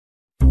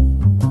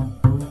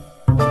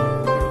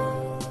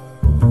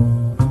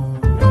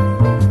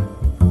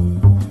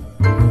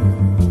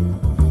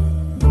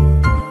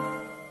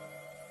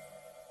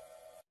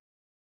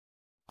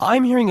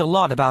I'm hearing a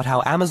lot about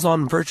how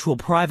Amazon Virtual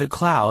Private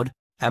Cloud,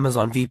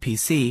 Amazon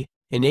VPC,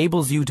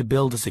 enables you to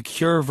build a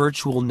secure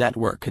virtual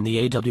network in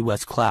the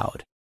AWS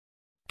cloud.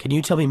 Can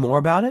you tell me more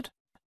about it?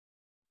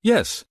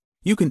 Yes,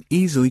 you can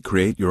easily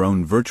create your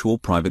own virtual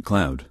private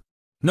cloud.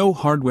 No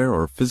hardware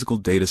or physical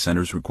data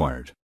centers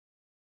required.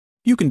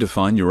 You can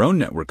define your own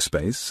network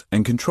space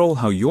and control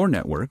how your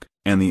network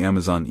and the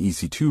Amazon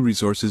EC2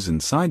 resources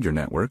inside your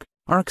network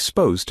are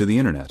exposed to the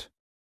Internet.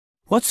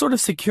 What sort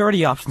of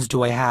security options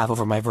do I have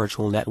over my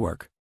virtual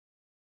network?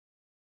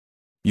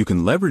 You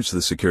can leverage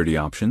the security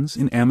options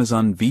in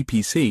Amazon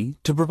VPC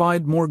to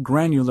provide more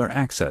granular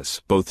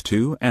access both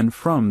to and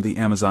from the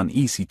Amazon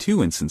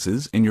EC2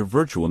 instances in your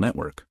virtual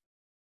network.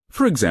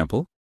 For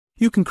example,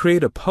 you can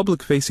create a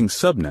public-facing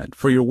subnet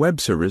for your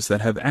web servers that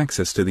have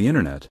access to the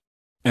Internet,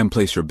 and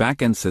place your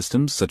back-end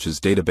systems such as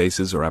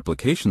databases or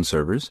application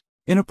servers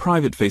in a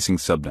private-facing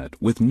subnet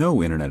with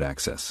no Internet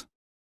access.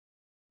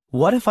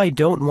 What if I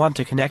don't want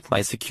to connect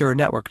my secure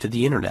network to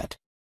the Internet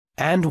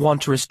and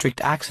want to restrict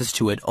access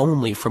to it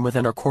only from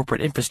within our corporate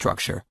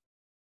infrastructure?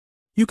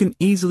 You can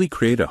easily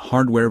create a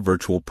hardware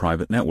virtual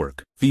private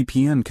network,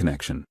 VPN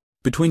connection,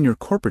 between your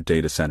corporate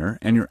data center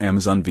and your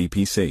Amazon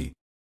VPC,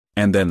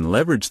 and then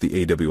leverage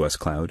the AWS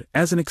cloud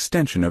as an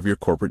extension of your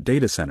corporate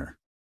data center.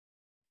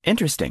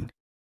 Interesting.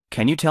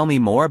 Can you tell me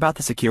more about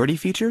the security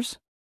features?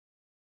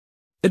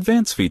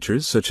 Advanced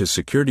features such as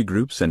security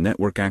groups and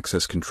network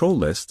access control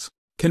lists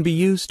can be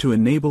used to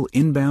enable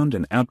inbound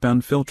and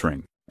outbound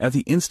filtering at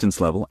the instance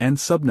level and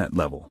subnet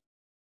level.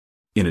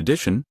 In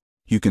addition,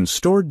 you can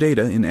store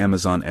data in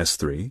Amazon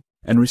S3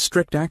 and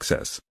restrict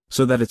access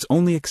so that it's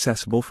only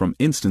accessible from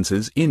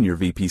instances in your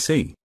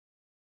VPC.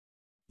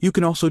 You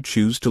can also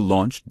choose to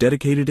launch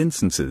dedicated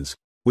instances,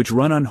 which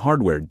run on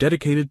hardware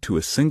dedicated to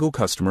a single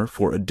customer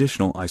for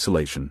additional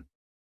isolation.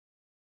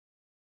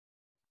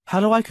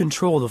 How do I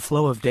control the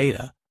flow of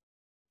data?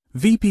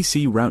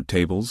 VPC route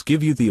tables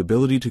give you the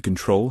ability to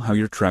control how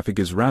your traffic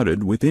is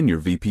routed within your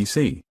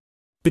VPC,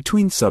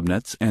 between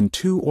subnets and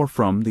to or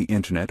from the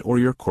Internet or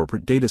your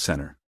corporate data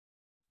center.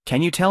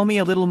 Can you tell me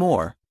a little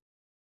more?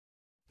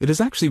 It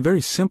is actually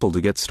very simple to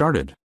get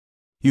started.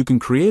 You can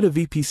create a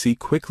VPC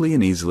quickly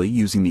and easily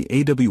using the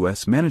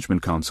AWS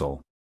Management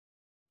Console.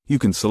 You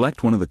can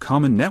select one of the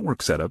common network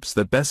setups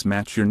that best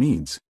match your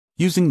needs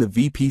using the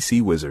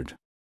VPC wizard.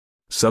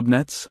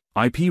 Subnets,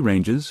 IP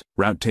ranges,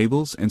 route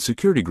tables, and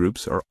security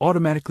groups are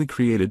automatically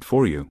created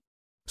for you,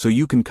 so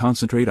you can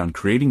concentrate on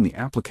creating the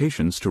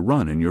applications to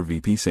run in your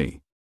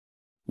VPC.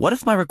 What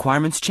if my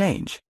requirements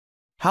change?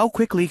 How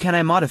quickly can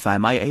I modify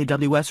my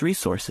AWS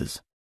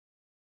resources?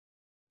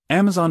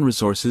 Amazon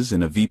resources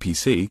in a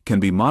VPC can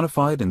be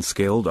modified and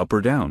scaled up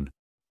or down.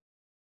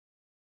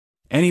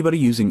 Anybody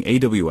using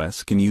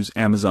AWS can use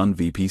Amazon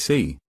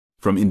VPC,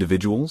 from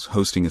individuals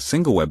hosting a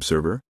single web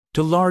server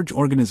to large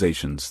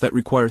organizations that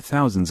require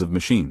thousands of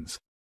machines.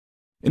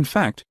 In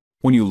fact,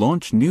 when you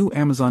launch new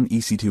Amazon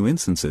EC2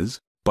 instances,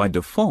 by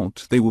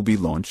default they will be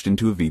launched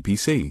into a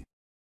VPC.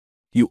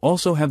 You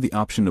also have the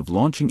option of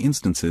launching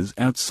instances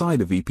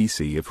outside of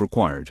VPC if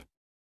required.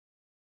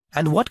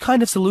 And what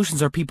kind of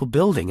solutions are people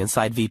building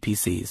inside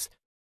VPCs?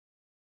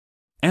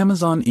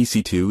 Amazon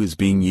EC2 is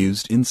being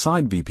used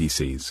inside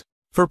VPCs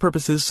for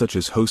purposes such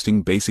as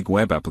hosting basic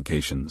web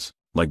applications,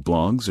 like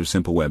blogs or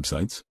simple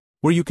websites,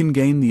 where you can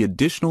gain the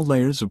additional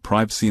layers of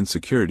privacy and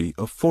security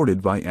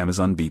afforded by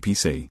Amazon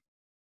VPC.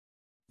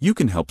 You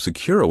can help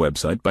secure a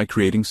website by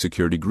creating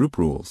security group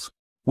rules,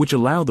 which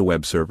allow the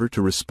web server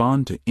to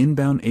respond to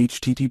inbound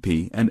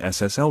HTTP and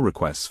SSL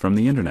requests from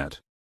the Internet,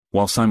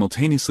 while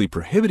simultaneously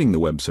prohibiting the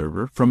web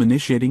server from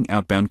initiating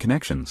outbound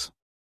connections.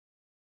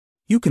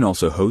 You can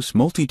also host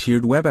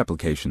multi-tiered web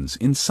applications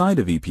inside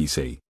of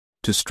VPC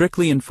to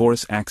strictly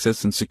enforce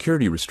access and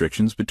security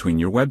restrictions between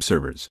your web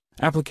servers,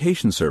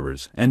 application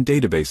servers, and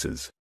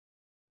databases.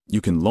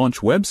 You can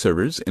launch web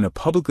servers in a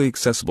publicly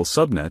accessible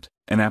subnet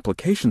and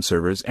application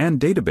servers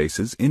and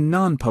databases in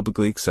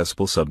non-publicly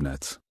accessible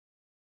subnets.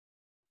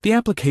 The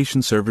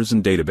application servers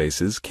and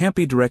databases can't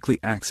be directly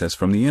accessed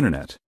from the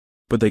Internet,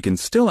 but they can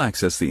still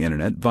access the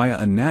Internet via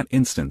a NAT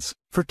instance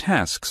for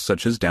tasks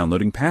such as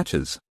downloading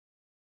patches.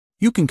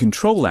 You can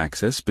control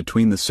access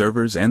between the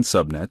servers and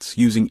subnets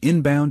using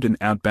inbound and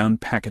outbound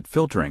packet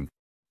filtering,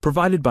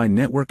 provided by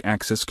network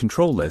access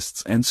control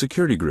lists and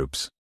security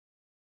groups.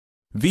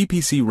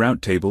 VPC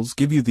route tables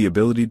give you the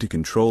ability to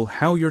control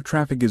how your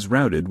traffic is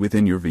routed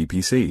within your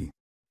VPC,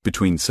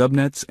 between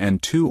subnets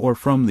and to or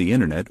from the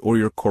Internet or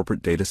your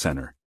corporate data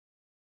center.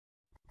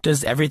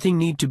 Does everything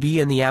need to be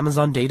in the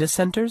Amazon data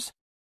centers?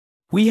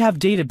 We have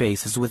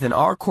databases within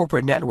our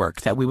corporate network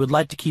that we would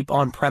like to keep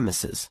on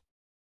premises.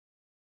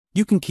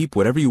 You can keep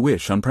whatever you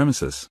wish on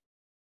premises.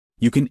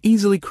 You can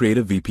easily create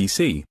a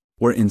VPC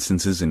where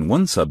instances in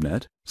one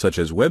subnet, such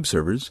as web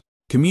servers,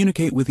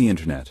 communicate with the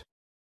Internet,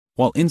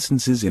 while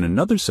instances in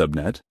another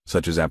subnet,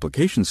 such as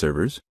application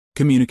servers,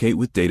 communicate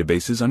with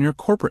databases on your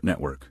corporate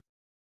network.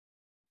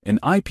 An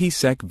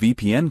IPsec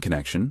VPN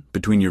connection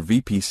between your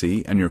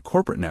VPC and your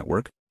corporate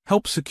network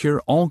helps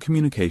secure all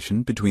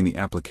communication between the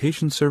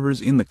application servers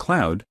in the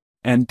cloud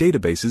and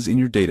databases in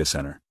your data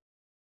center.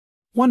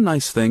 One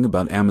nice thing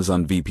about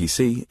Amazon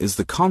VPC is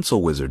the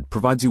console wizard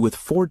provides you with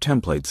 4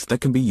 templates that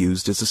can be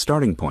used as a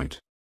starting point.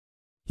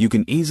 You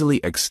can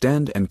easily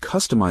extend and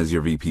customize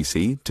your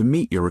VPC to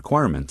meet your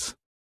requirements.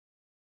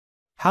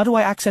 How do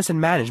I access and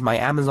manage my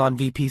Amazon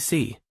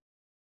VPC?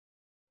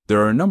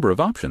 There are a number of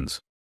options: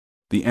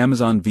 the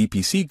Amazon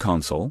VPC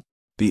console,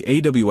 the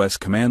AWS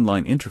command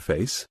line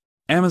interface,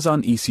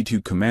 Amazon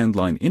EC2 command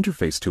line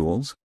interface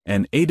tools,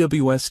 and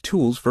AWS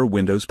tools for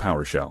Windows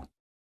PowerShell.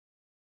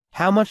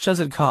 How much does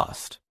it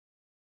cost?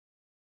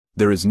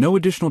 There is no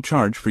additional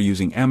charge for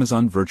using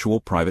Amazon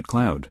Virtual Private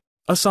Cloud,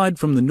 aside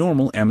from the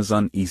normal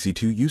Amazon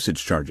EC2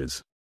 usage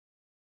charges.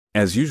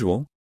 As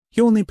usual,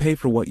 you only pay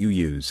for what you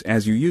use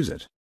as you use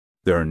it.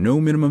 There are no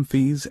minimum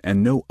fees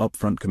and no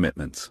upfront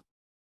commitments.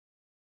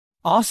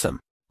 Awesome.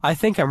 I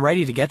think I'm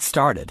ready to get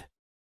started.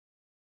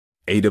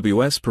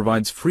 AWS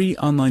provides free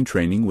online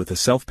training with a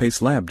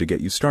self-paced lab to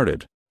get you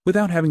started,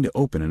 without having to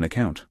open an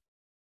account.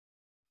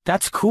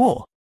 That's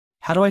cool.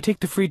 How do I take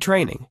the free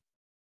training?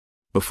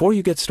 Before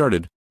you get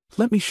started,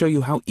 let me show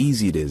you how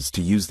easy it is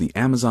to use the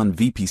Amazon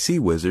VPC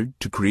wizard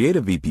to create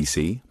a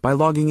VPC by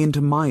logging into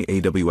my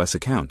AWS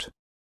account.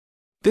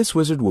 This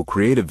wizard will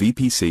create a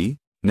VPC,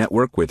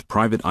 network with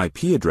private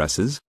IP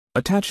addresses,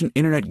 attach an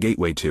internet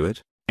gateway to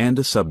it, and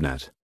a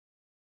subnet.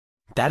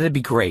 That'd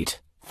be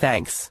great.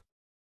 Thanks.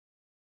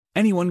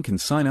 Anyone can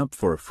sign up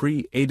for a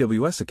free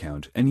AWS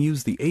account and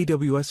use the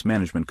AWS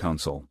Management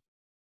Console.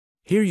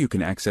 Here you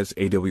can access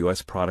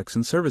AWS products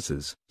and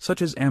services,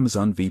 such as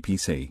Amazon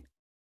VPC.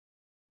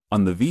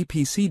 On the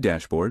VPC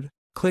dashboard,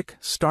 click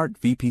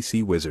Start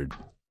VPC Wizard.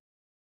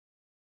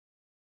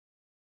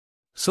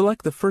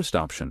 Select the first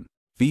option,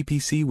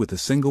 VPC with a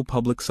single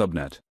public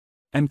subnet,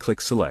 and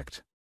click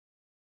Select.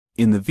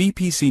 In the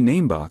VPC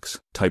name box,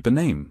 type a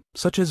name,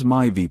 such as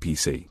My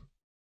VPC.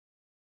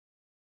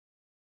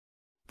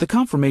 The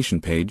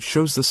confirmation page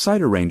shows the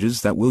CIDR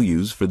ranges that we'll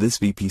use for this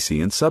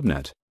VPC and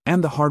subnet,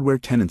 and the hardware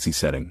tenancy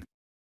setting.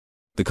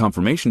 The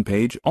confirmation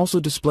page also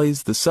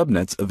displays the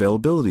subnet's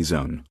availability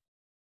zone.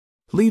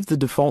 Leave the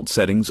default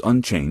settings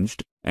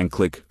unchanged and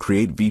click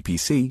Create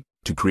VPC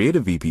to create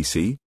a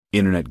VPC,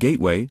 Internet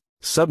Gateway,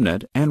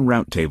 subnet, and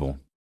route table.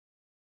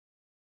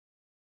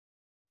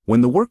 When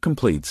the work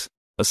completes,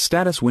 a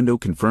status window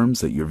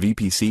confirms that your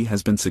VPC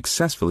has been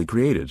successfully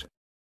created.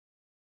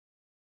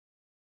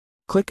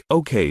 Click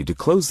OK to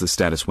close the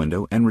status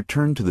window and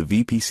return to the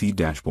VPC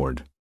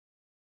dashboard.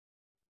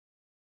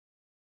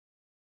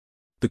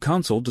 The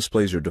console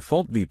displays your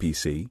default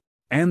VPC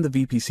and the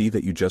VPC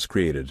that you just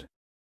created.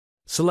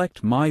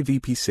 Select My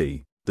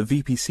VPC, the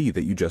VPC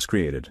that you just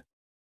created.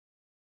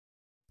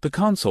 The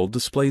console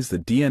displays the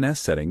DNS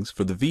settings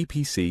for the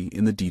VPC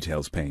in the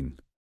Details pane.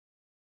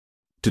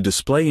 To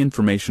display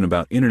information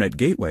about Internet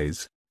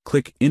Gateways,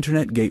 click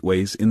Internet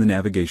Gateways in the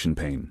navigation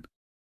pane.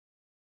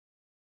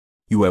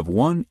 You have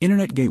one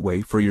Internet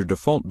Gateway for your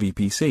default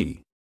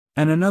VPC,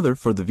 and another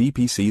for the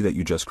VPC that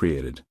you just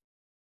created.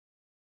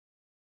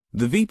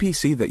 The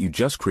VPC that you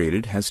just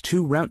created has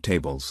 2 route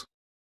tables.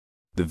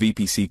 The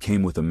VPC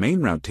came with a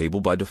main route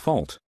table by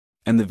default,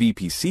 and the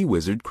VPC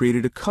wizard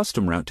created a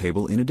custom route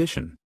table in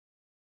addition.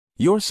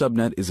 Your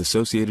subnet is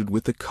associated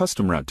with the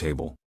custom route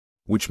table,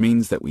 which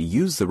means that we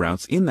use the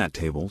routes in that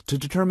table to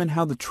determine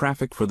how the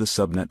traffic for the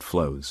subnet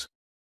flows.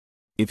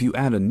 If you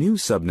add a new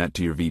subnet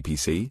to your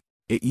VPC,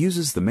 it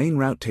uses the main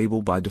route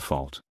table by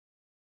default.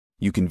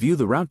 You can view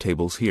the route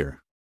tables here.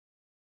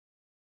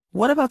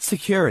 What about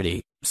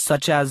security,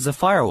 such as a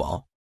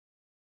firewall?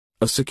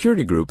 A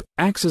security group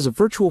acts as a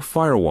virtual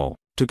firewall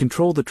to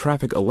control the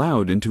traffic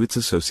allowed into its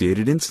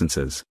associated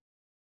instances.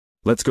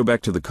 Let's go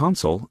back to the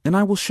console and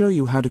I will show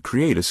you how to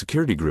create a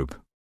security group.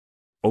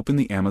 Open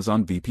the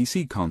Amazon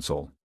VPC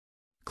console.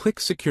 Click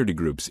Security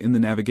Groups in the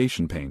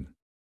navigation pane.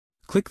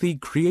 Click the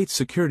Create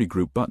Security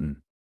Group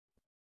button.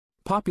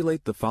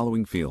 Populate the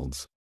following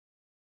fields.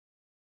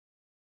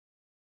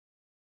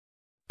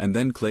 And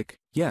then click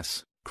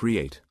Yes,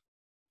 Create.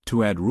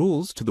 To add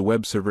rules to the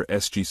Web Server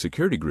SG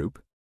Security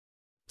Group,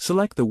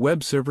 select the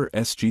Web Server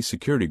SG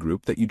Security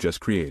Group that you just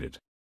created.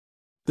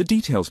 The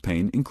Details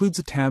pane includes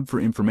a tab for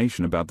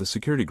information about the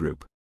security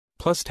group,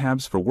 plus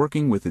tabs for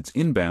working with its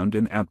inbound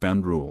and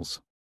outbound rules.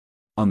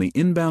 On the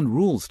Inbound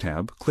Rules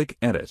tab, click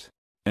Edit,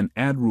 and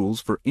add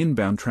rules for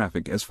inbound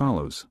traffic as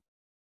follows.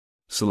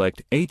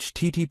 Select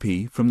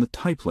HTTP from the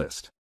type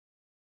list,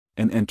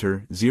 and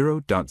enter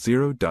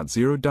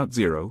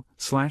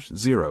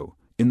 0.0.0.0.0/0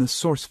 in the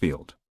source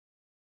field.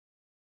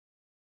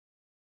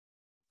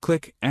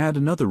 Click Add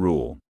another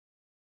rule.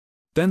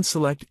 Then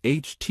select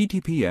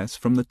HTTPS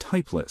from the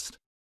type list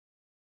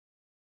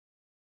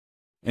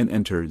and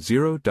enter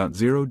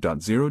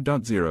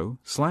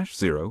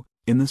 0.0.0.0.0/0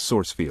 in the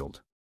source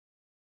field.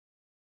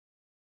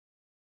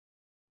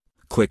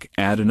 Click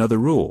Add another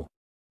rule.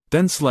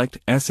 Then select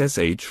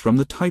SSH from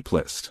the type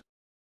list.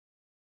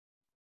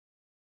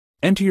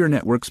 Enter your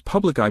network's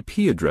public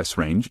IP address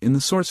range in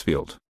the source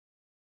field.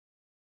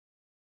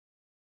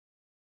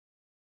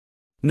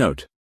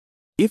 Note: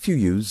 if you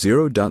use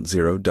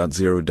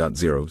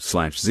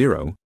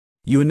 0.0.0.0/0,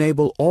 you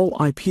enable all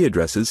IP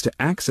addresses to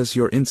access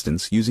your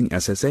instance using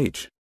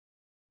SSH.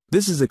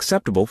 This is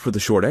acceptable for the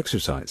short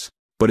exercise,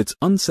 but it's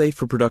unsafe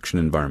for production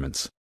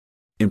environments.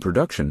 In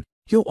production,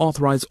 you'll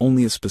authorize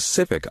only a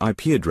specific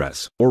IP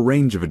address or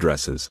range of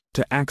addresses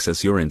to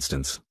access your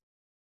instance.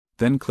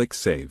 Then click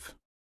Save.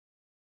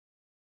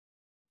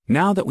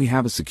 Now that we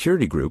have a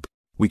security group,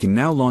 we can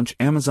now launch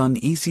Amazon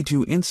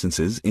EC2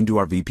 instances into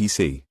our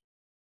VPC.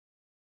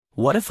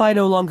 What if I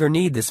no longer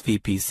need this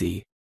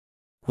VPC?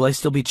 Will I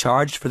still be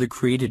charged for the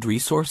created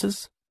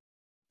resources?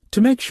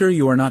 To make sure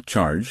you are not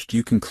charged,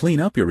 you can clean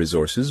up your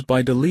resources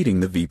by deleting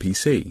the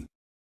VPC.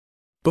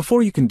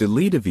 Before you can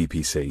delete a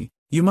VPC,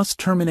 you must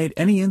terminate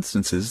any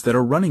instances that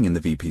are running in the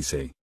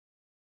VPC.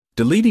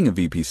 Deleting a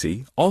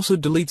VPC also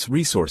deletes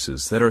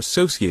resources that are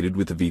associated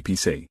with the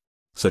VPC,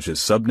 such as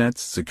subnets,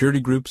 security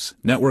groups,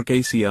 network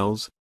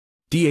ACLs,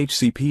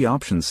 DHCP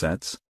option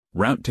sets,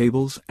 route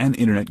tables, and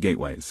internet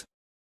gateways.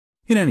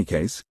 In any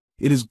case,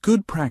 it is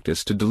good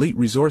practice to delete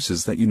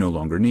resources that you no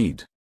longer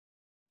need.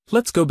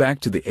 Let's go back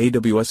to the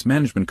AWS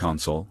Management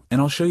Console, and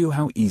I'll show you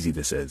how easy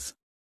this is.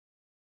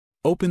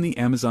 Open the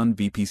Amazon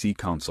VPC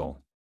console.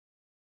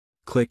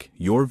 Click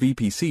Your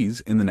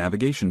VPCs in the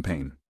navigation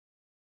pane.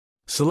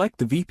 Select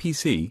the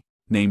VPC,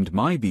 named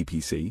My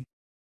VPC,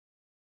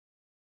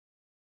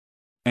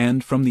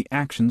 and from the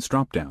Actions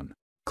drop-down,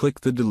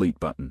 click the Delete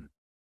button.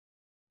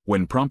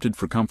 When prompted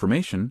for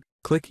confirmation,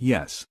 click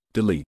Yes,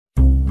 Delete.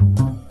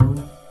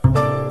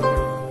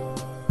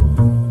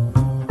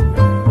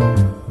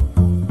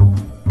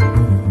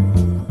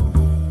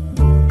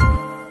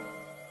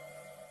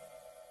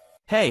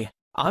 Hey,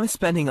 I'm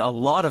spending a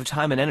lot of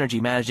time and energy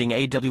managing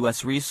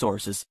AWS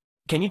resources.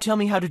 Can you tell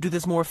me how to do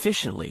this more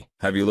efficiently?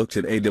 Have you looked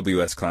at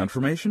AWS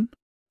CloudFormation?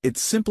 It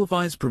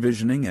simplifies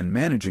provisioning and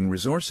managing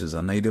resources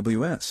on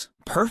AWS.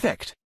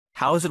 Perfect.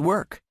 How does it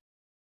work?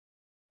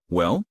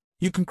 Well,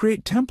 you can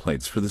create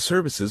templates for the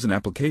services and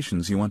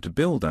applications you want to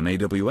build on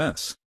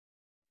AWS.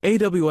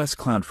 AWS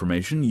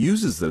CloudFormation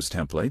uses those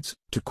templates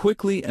to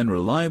quickly and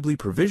reliably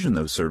provision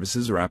those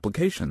services or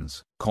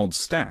applications, called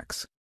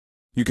stacks.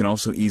 You can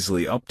also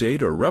easily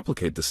update or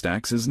replicate the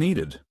stacks as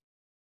needed.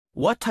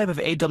 What type of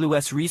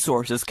AWS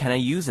resources can I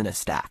use in a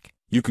stack?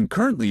 You can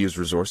currently use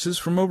resources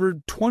from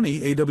over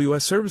 20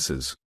 AWS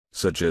services,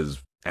 such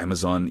as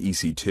Amazon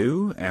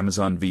EC2,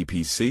 Amazon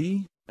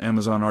VPC,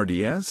 Amazon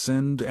RDS,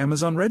 and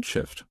Amazon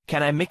Redshift.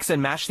 Can I mix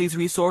and match these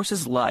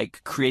resources,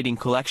 like creating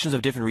collections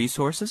of different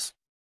resources?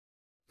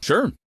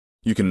 Sure.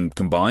 You can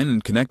combine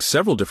and connect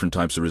several different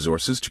types of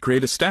resources to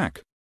create a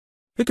stack.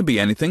 It could be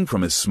anything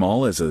from as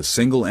small as a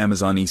single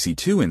Amazon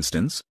EC2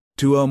 instance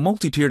to a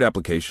multi-tiered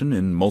application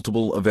in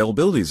multiple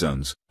availability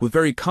zones with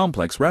very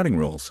complex routing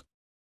rules.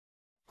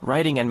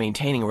 Writing and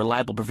maintaining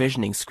reliable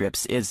provisioning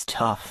scripts is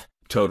tough.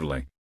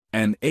 Totally.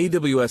 And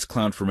AWS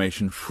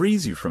CloudFormation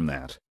frees you from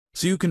that,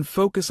 so you can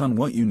focus on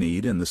what you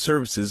need and the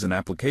services and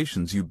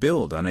applications you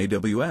build on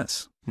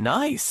AWS.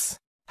 Nice!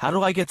 How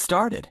do I get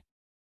started?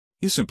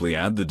 You simply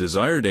add the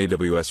desired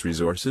AWS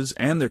resources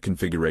and their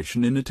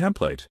configuration in a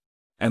template,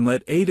 and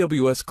let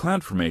AWS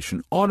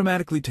CloudFormation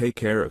automatically take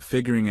care of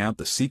figuring out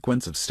the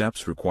sequence of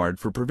steps required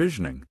for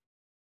provisioning.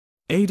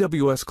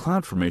 AWS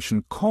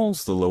CloudFormation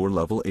calls the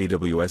lower-level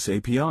AWS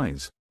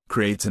APIs,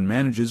 creates and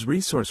manages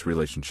resource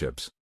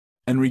relationships,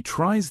 and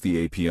retries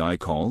the API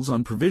calls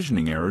on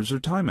provisioning errors or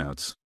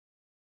timeouts.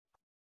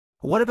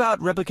 What about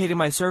replicating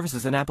my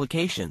services and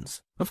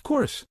applications? Of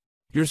course,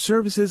 your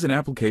services and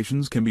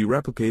applications can be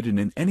replicated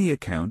in any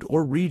account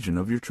or region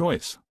of your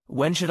choice.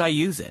 When should I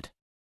use it?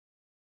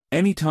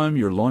 Anytime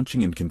you're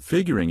launching and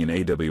configuring an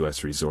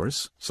AWS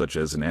resource, such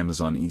as an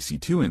Amazon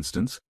EC2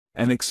 instance,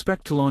 and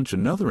expect to launch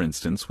another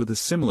instance with a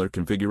similar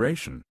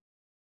configuration.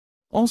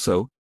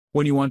 Also,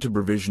 when you want to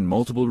provision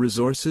multiple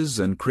resources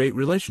and create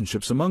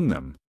relationships among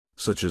them,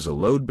 such as a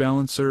load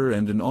balancer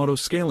and an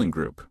auto-scaling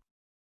group.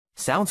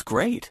 Sounds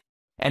great.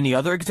 Any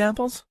other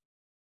examples?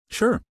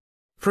 Sure.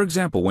 For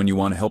example, when you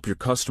want to help your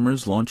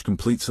customers launch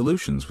complete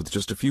solutions with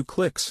just a few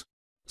clicks,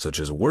 such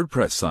as a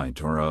WordPress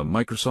site or a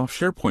Microsoft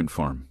SharePoint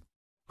form.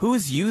 Who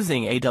is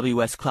using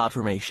AWS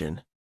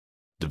CloudFormation?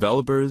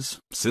 Developers,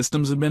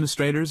 systems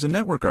administrators, and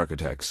network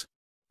architects.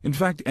 In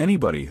fact,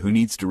 anybody who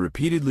needs to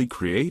repeatedly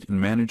create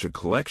and manage a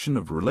collection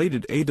of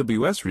related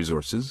AWS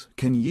resources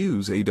can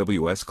use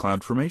AWS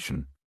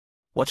CloudFormation.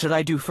 What should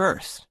I do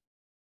first?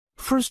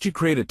 First, you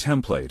create a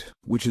template,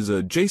 which is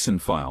a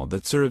JSON file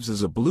that serves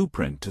as a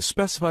blueprint to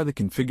specify the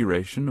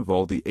configuration of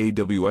all the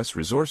AWS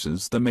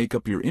resources that make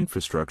up your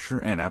infrastructure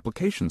and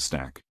application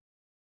stack.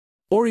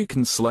 Or you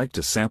can select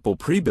a sample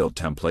pre-built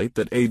template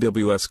that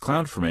AWS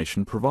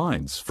CloudFormation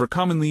provides for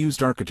commonly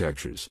used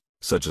architectures,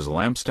 such as a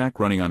LAMP stack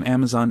running on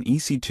Amazon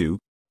EC2.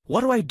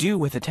 What do I do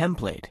with a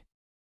template?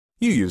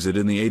 You use it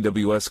in the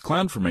AWS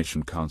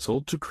CloudFormation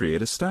console to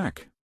create a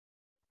stack.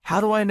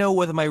 How do I know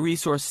whether my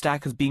resource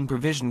stack is being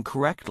provisioned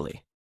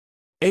correctly?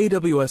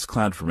 AWS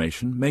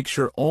CloudFormation makes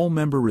sure all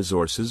member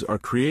resources are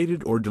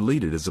created or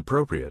deleted as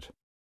appropriate.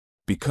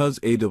 Because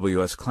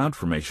AWS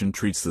CloudFormation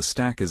treats the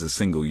stack as a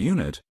single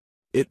unit,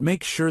 It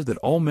makes sure that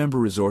all member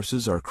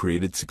resources are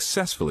created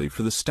successfully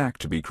for the stack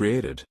to be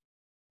created.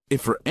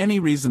 If for any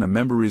reason a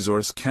member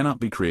resource cannot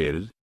be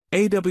created,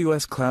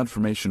 AWS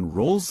CloudFormation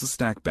rolls the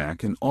stack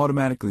back and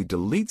automatically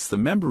deletes the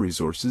member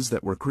resources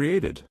that were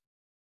created.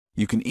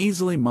 You can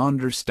easily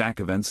monitor stack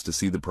events to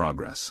see the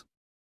progress.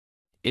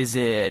 Is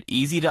it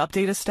easy to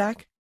update a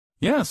stack?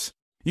 Yes,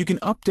 you can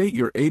update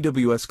your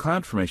AWS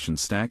CloudFormation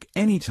stack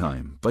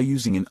anytime by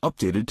using an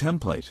updated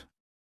template.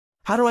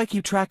 How do I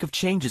keep track of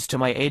changes to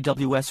my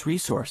AWS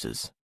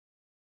resources?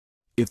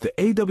 If the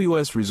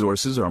AWS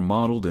resources are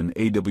modeled in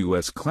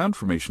AWS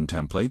CloudFormation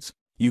templates,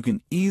 you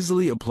can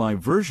easily apply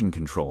version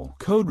control,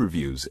 code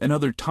reviews, and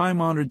other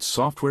time-honored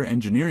software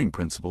engineering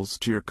principles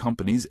to your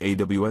company's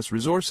AWS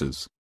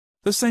resources,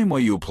 the same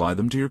way you apply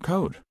them to your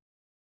code.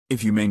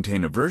 If you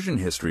maintain a version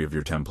history of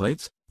your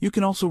templates, you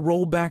can also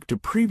roll back to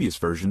previous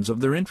versions of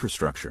their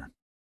infrastructure.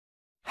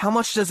 How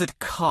much does it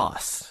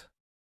cost?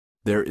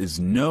 There is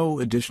no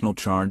additional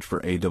charge for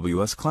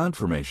AWS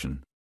CloudFormation.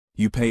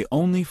 You pay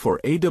only for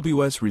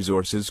AWS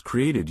resources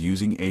created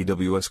using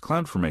AWS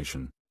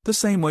CloudFormation, the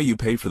same way you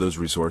pay for those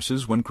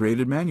resources when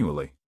created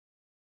manually.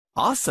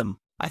 Awesome!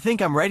 I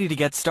think I'm ready to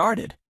get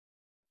started.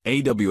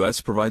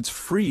 AWS provides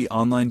free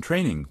online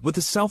training with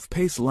a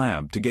self-paced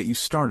lab to get you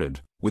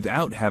started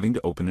without having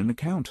to open an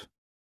account.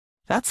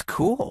 That's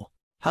cool.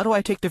 How do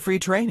I take the free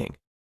training?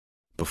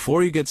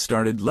 Before you get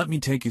started, let me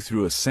take you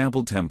through a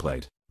sample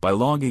template by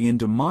logging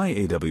into my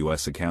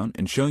AWS account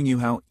and showing you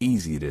how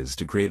easy it is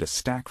to create a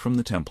stack from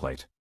the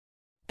template.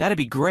 That'd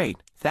be great.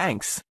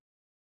 Thanks.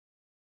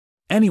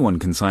 Anyone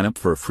can sign up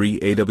for a free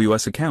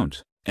AWS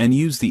account and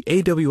use the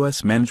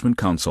AWS Management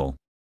Console.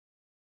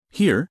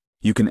 Here,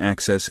 you can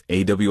access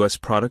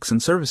AWS products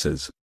and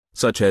services,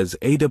 such as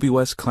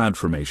AWS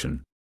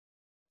CloudFormation.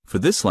 For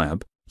this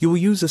lab, you will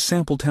use a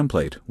sample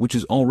template which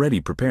is already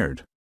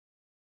prepared.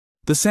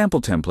 The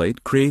sample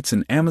template creates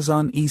an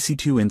Amazon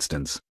EC2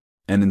 instance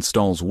and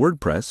installs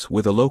WordPress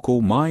with a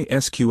local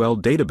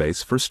MySQL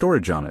database for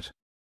storage on it.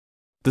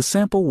 The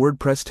sample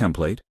WordPress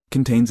template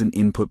contains an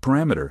input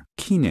parameter,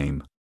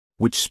 keyname,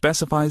 which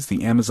specifies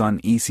the Amazon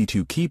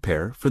EC2 key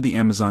pair for the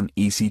Amazon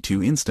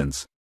EC2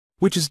 instance,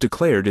 which is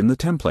declared in the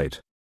template.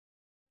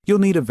 You'll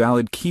need a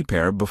valid key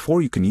pair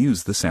before you can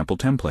use the sample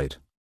template.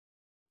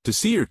 To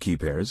see your key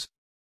pairs,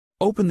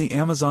 open the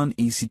Amazon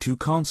EC2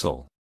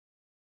 console,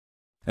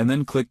 and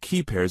then click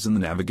Key Pairs in the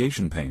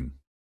navigation pane.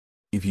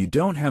 If you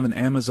don't have an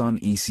Amazon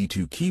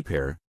EC2 key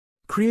pair,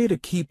 create a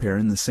key pair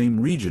in the same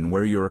region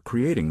where you are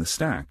creating the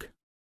stack.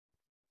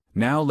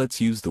 Now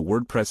let's use the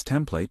WordPress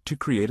template to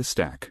create a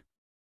stack.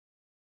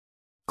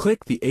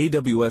 Click the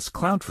AWS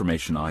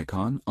CloudFormation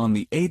icon on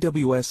the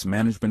AWS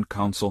Management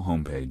Console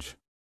homepage.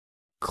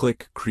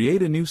 Click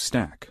Create a New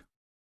Stack.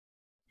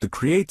 The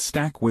Create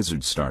Stack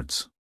wizard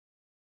starts.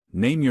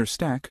 Name your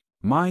stack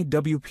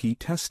MyWP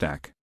Test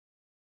Stack.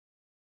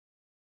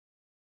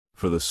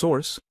 For the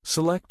source,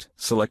 select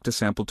a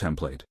sample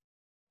template.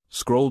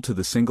 Scroll to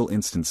the Single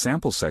Instance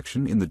Sample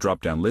section in the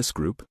drop-down list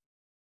group.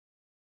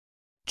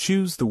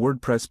 Choose the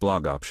WordPress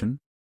blog option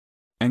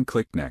and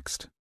click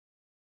Next.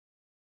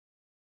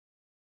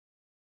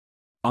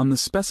 On the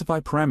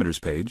Specify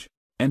Parameters page,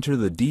 enter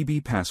the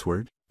DB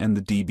password and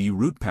the DB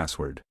root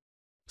password.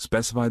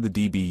 Specify the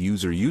DB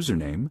user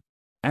username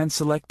and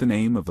select the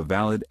name of a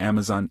valid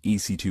Amazon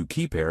EC2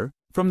 key pair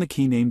from the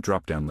keyname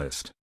drop-down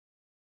list.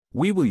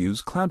 We will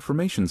use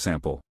CloudFormation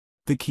sample,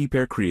 the key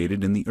pair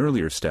created in the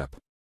earlier step.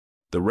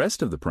 The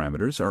rest of the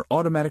parameters are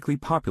automatically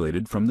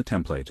populated from the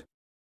template.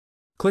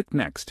 Click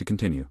Next to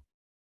continue.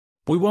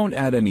 We won't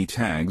add any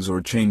tags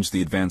or change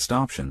the advanced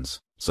options,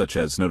 such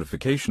as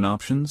notification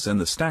options and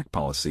the stack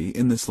policy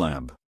in this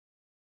lab.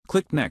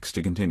 Click Next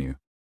to continue.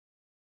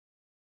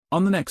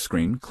 On the next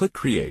screen, click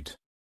Create.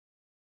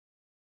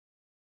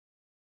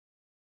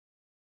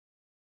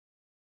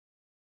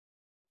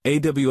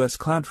 AWS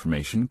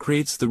CloudFormation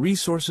creates the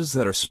resources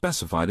that are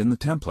specified in the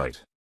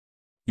template.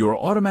 You are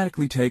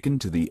automatically taken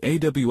to the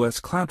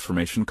AWS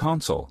CloudFormation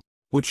console,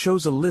 which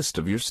shows a list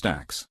of your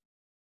stacks.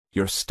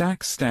 Your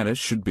stack status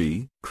should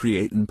be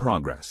Create in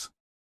Progress.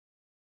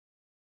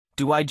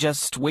 Do I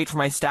just wait for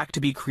my stack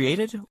to be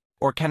created,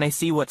 or can I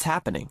see what's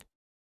happening?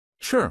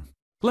 Sure.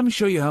 Let me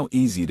show you how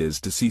easy it is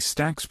to see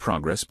stack's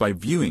progress by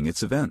viewing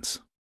its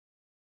events.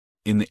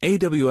 In the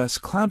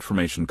AWS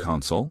CloudFormation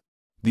console,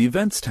 the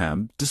Events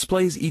tab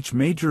displays each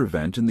major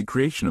event in the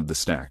creation of the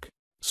stack,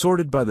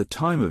 sorted by the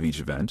time of each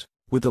event,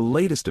 with the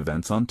latest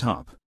events on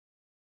top.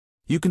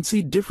 You can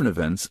see different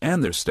events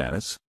and their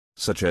status,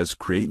 such as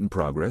Create in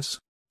Progress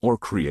or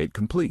Create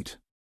Complete.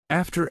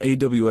 After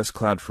AWS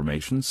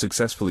CloudFormation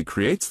successfully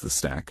creates the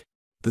stack,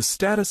 the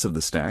status of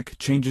the stack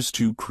changes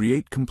to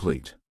Create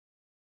Complete.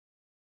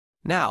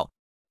 Now,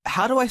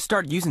 how do I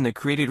start using the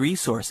created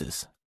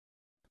resources?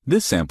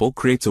 This sample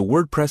creates a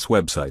WordPress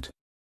website.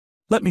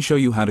 Let me show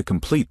you how to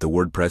complete the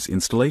WordPress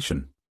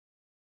installation.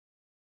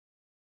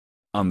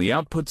 On the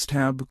Outputs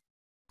tab,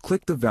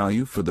 click the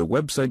value for the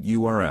website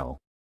URL.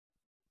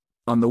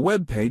 On the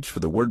web page for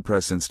the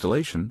WordPress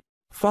installation,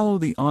 follow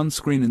the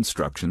on-screen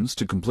instructions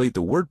to complete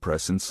the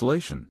WordPress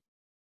installation.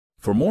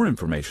 For more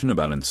information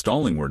about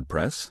installing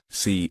WordPress,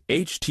 see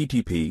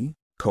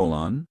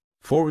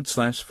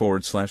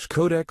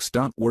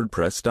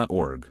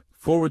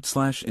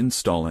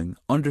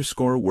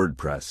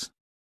http://codex.wordpress.org/installing_WordPress.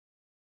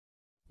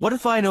 What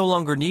if I no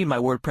longer need my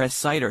WordPress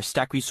site or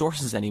stack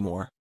resources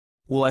anymore?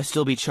 Will I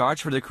still be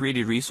charged for the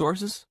created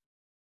resources?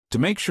 To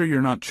make sure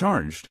you're not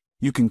charged,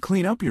 you can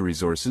clean up your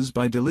resources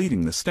by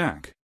deleting the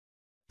stack.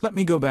 Let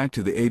me go back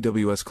to the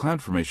AWS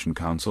CloudFormation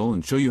console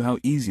and show you how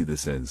easy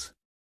this is.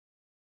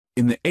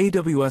 In the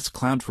AWS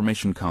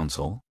CloudFormation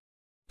console,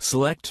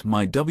 select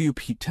My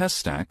WP Test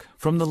Stack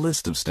from the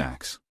list of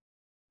stacks.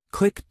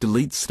 Click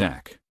Delete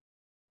Stack.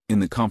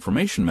 In the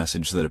confirmation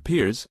message that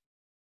appears,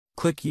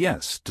 click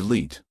Yes,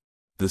 Delete.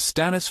 The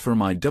status for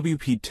My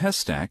WP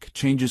Test Stack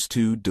changes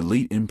to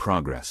Delete in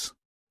Progress.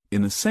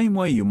 In the same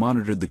way you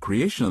monitored the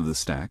creation of the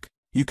stack,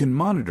 you can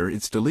monitor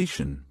its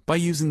deletion by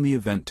using the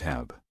Event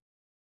tab.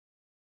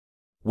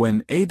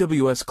 When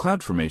AWS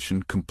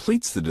CloudFormation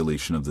completes the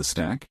deletion of the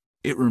stack,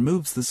 it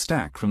removes the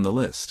stack from the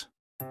list.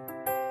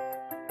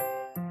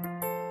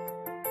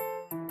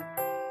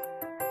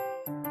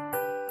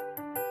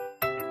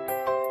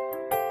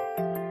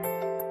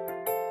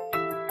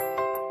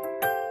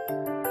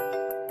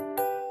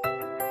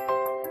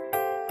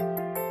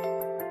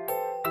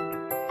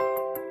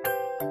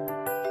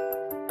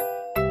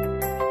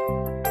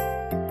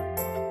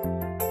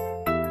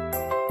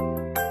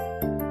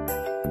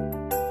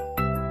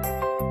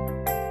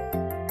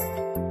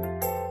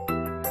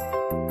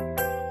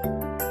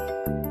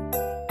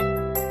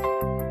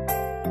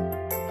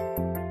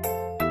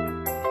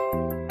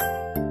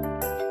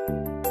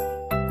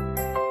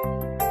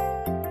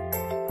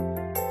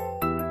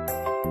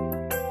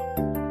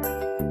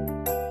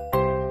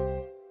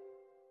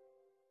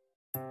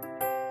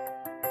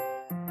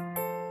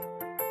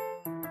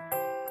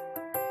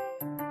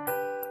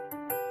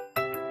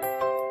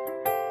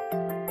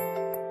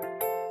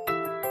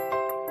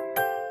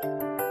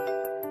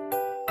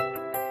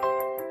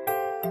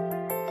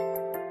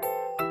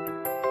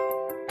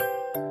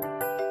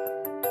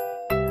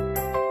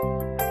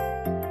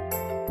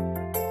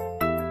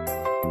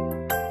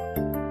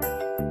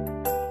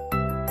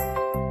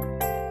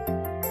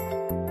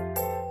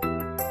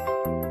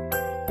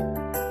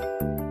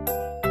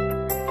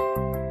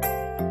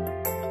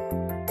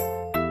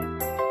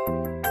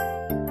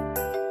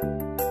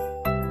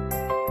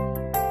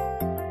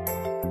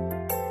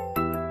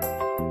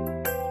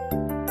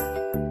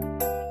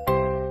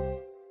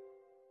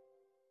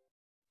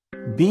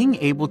 Being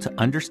able to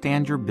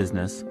understand your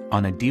business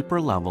on a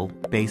deeper level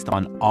based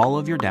on all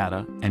of your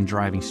data and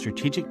driving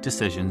strategic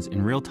decisions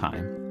in real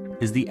time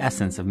is the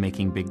essence of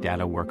making big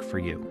data work for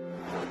you.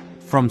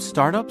 From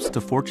startups to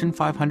Fortune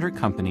 500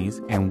 companies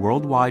and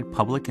worldwide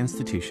public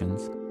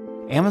institutions,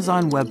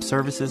 Amazon Web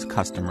Services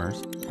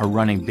customers are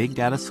running big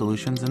data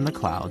solutions in the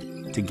cloud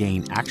to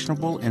gain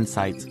actionable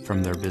insights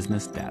from their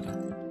business data,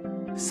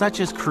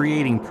 such as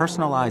creating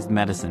personalized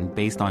medicine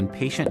based on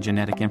patient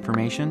genetic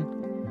information,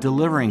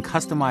 delivering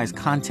customized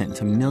content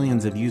to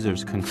millions of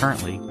users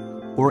concurrently,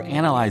 or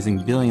analyzing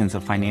billions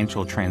of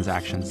financial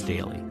transactions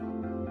daily.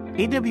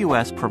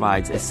 AWS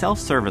provides a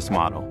self-service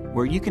model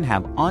where you can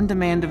have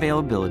on-demand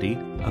availability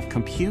of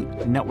compute,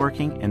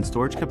 networking, and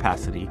storage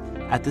capacity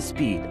at the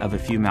speed of a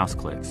few mouse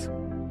clicks.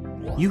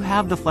 You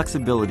have the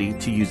flexibility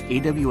to use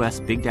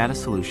AWS Big Data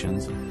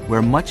Solutions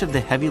where much of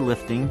the heavy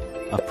lifting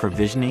of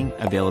provisioning,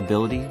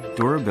 availability,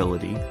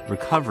 durability,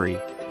 recovery,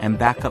 and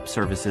backup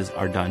services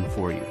are done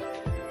for you.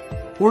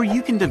 Or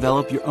you can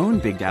develop your own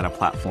big data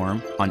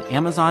platform on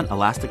Amazon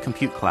Elastic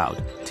Compute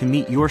Cloud to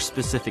meet your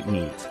specific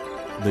needs.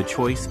 The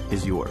choice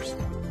is yours.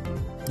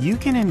 You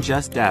can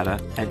ingest data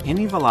at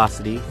any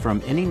velocity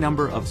from any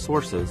number of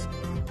sources,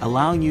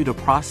 allowing you to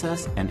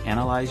process and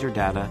analyze your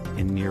data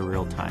in near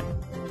real time.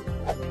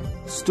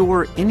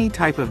 Store any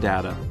type of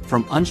data,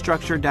 from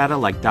unstructured data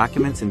like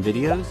documents and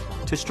videos,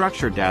 to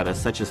structured data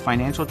such as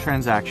financial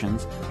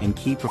transactions and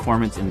key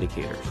performance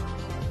indicators.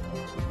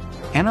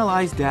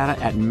 Analyze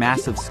data at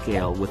massive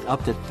scale with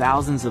up to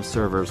thousands of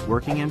servers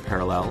working in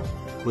parallel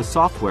with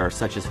software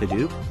such as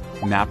Hadoop,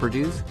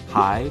 MapReduce,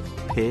 Hive,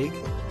 Pig,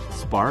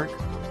 Spark,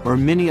 or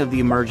many of the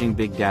emerging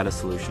big data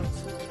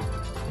solutions.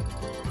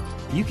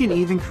 You can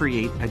even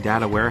create a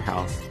data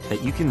warehouse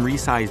that you can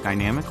resize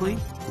dynamically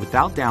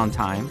without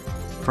downtime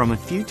from a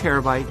few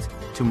terabytes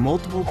to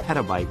multiple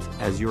petabytes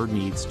as your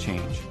needs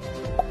change.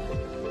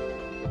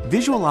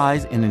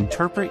 Visualize and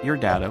interpret your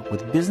data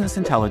with business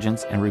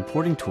intelligence and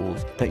reporting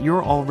tools that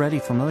you're already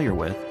familiar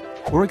with,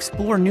 or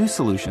explore new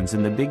solutions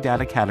in the big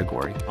data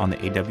category on the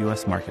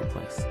AWS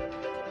Marketplace.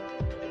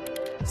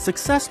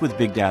 Success with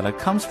big data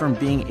comes from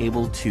being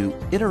able to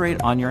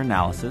iterate on your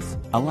analysis,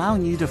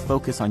 allowing you to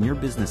focus on your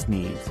business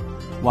needs,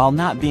 while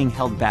not being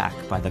held back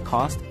by the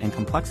cost and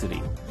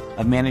complexity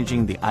of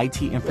managing the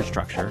IT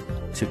infrastructure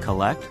to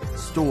collect,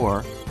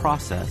 store,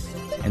 process,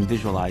 and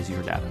visualize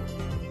your data.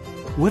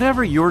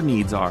 Whatever your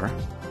needs are,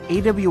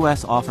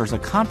 AWS offers a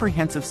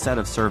comprehensive set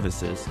of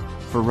services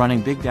for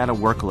running big data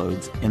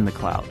workloads in the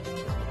cloud.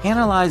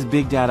 Analyze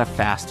big data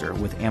faster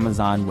with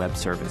Amazon Web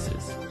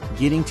Services.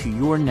 getting to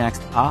your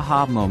next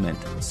aha moment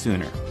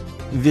sooner.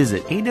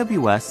 Visit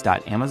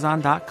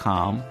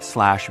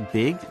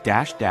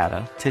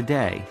aws.amazon.com/big-data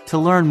today to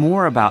learn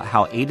more about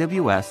how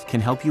AWS can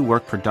help you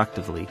work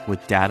productively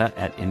with data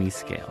at any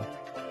scale.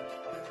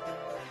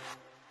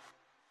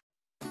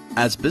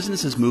 As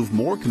businesses move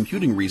more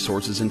computing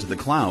resources into the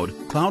cloud,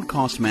 cloud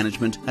cost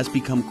management has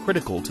become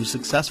critical to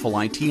successful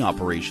IT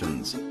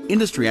operations.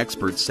 Industry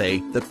experts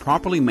say that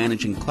properly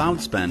managing cloud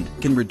spend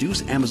can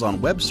reduce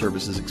Amazon Web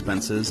Services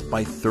expenses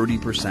by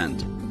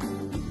 30%.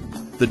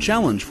 The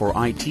challenge for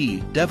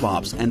IT,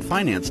 DevOps, and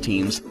finance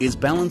teams is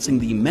balancing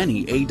the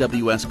many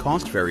AWS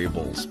cost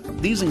variables.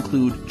 These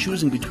include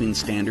choosing between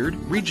standard,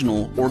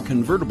 regional, or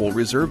convertible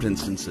reserved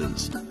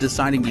instances,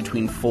 deciding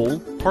between full,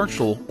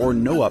 partial, or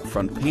no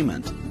upfront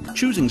payment,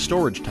 choosing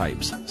storage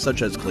types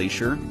such as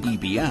Glacier,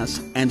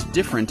 EBS, and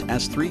different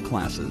S3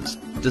 classes,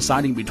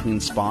 deciding between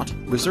spot,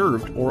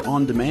 reserved, or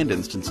on-demand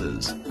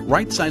instances,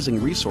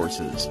 right-sizing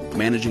resources,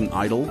 managing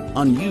idle,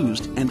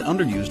 unused, and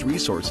underused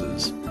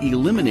resources,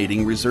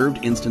 eliminating reserved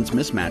instance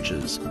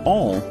mismatches,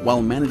 all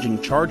while managing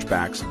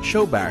chargebacks,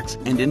 showbacks,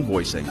 and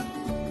invoicing.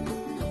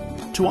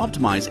 To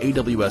optimize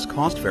AWS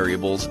cost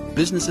variables,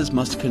 businesses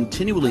must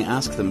continually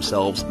ask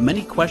themselves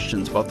many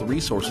questions about the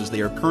resources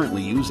they are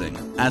currently using,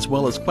 as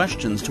well as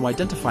questions to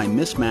identify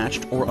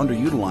mismatched or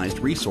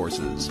underutilized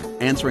resources.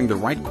 Answering the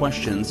right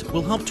questions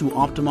will help to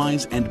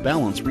optimize and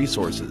balance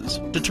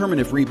resources, determine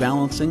if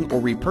rebalancing or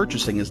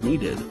repurchasing is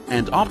needed,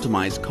 and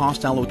optimize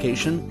cost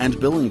allocation and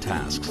billing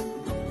tasks.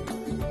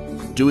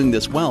 Doing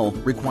this well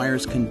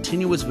requires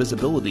continuous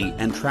visibility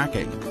and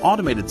tracking,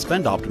 automated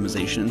spend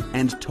optimization,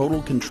 and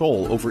total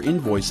control over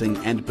invoicing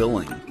and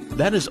billing.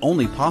 That is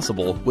only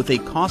possible with a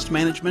cost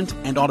management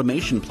and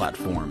automation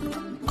platform.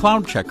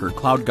 CloudCheckr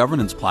Cloud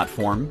Governance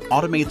Platform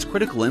automates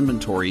critical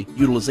inventory,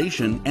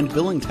 utilization, and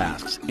billing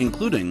tasks,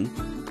 including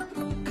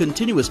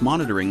continuous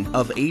monitoring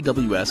of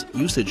AWS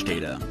usage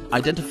data,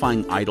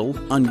 identifying idle,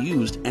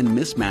 unused, and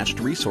mismatched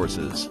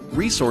resources,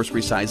 resource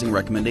resizing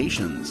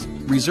recommendations,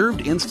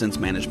 reserved instance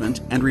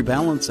management and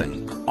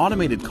rebalancing,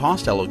 automated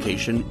cost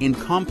allocation in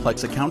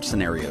complex account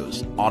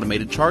scenarios,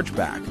 automated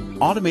chargeback,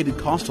 automated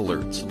cost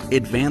alerts,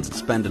 advanced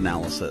spend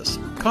analysis,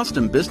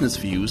 custom business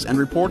views and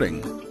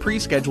reporting,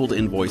 pre-scheduled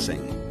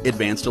invoicing,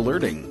 advanced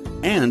alerting,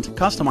 and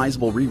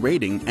customizable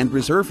re-rating and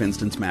reserve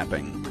instance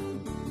mapping.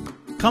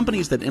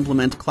 Companies that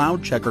implement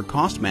CloudCheckr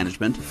cost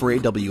management for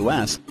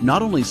AWS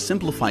not only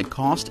simplify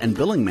cost and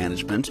billing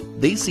management,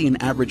 they see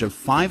an average of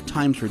 5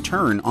 times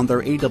return on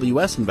their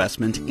AWS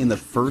investment in the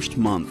first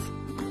month.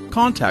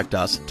 Contact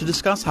us to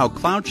discuss how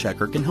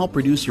CloudCheckr can help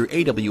reduce your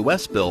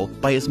AWS bill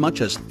by as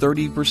much as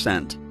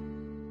 30%.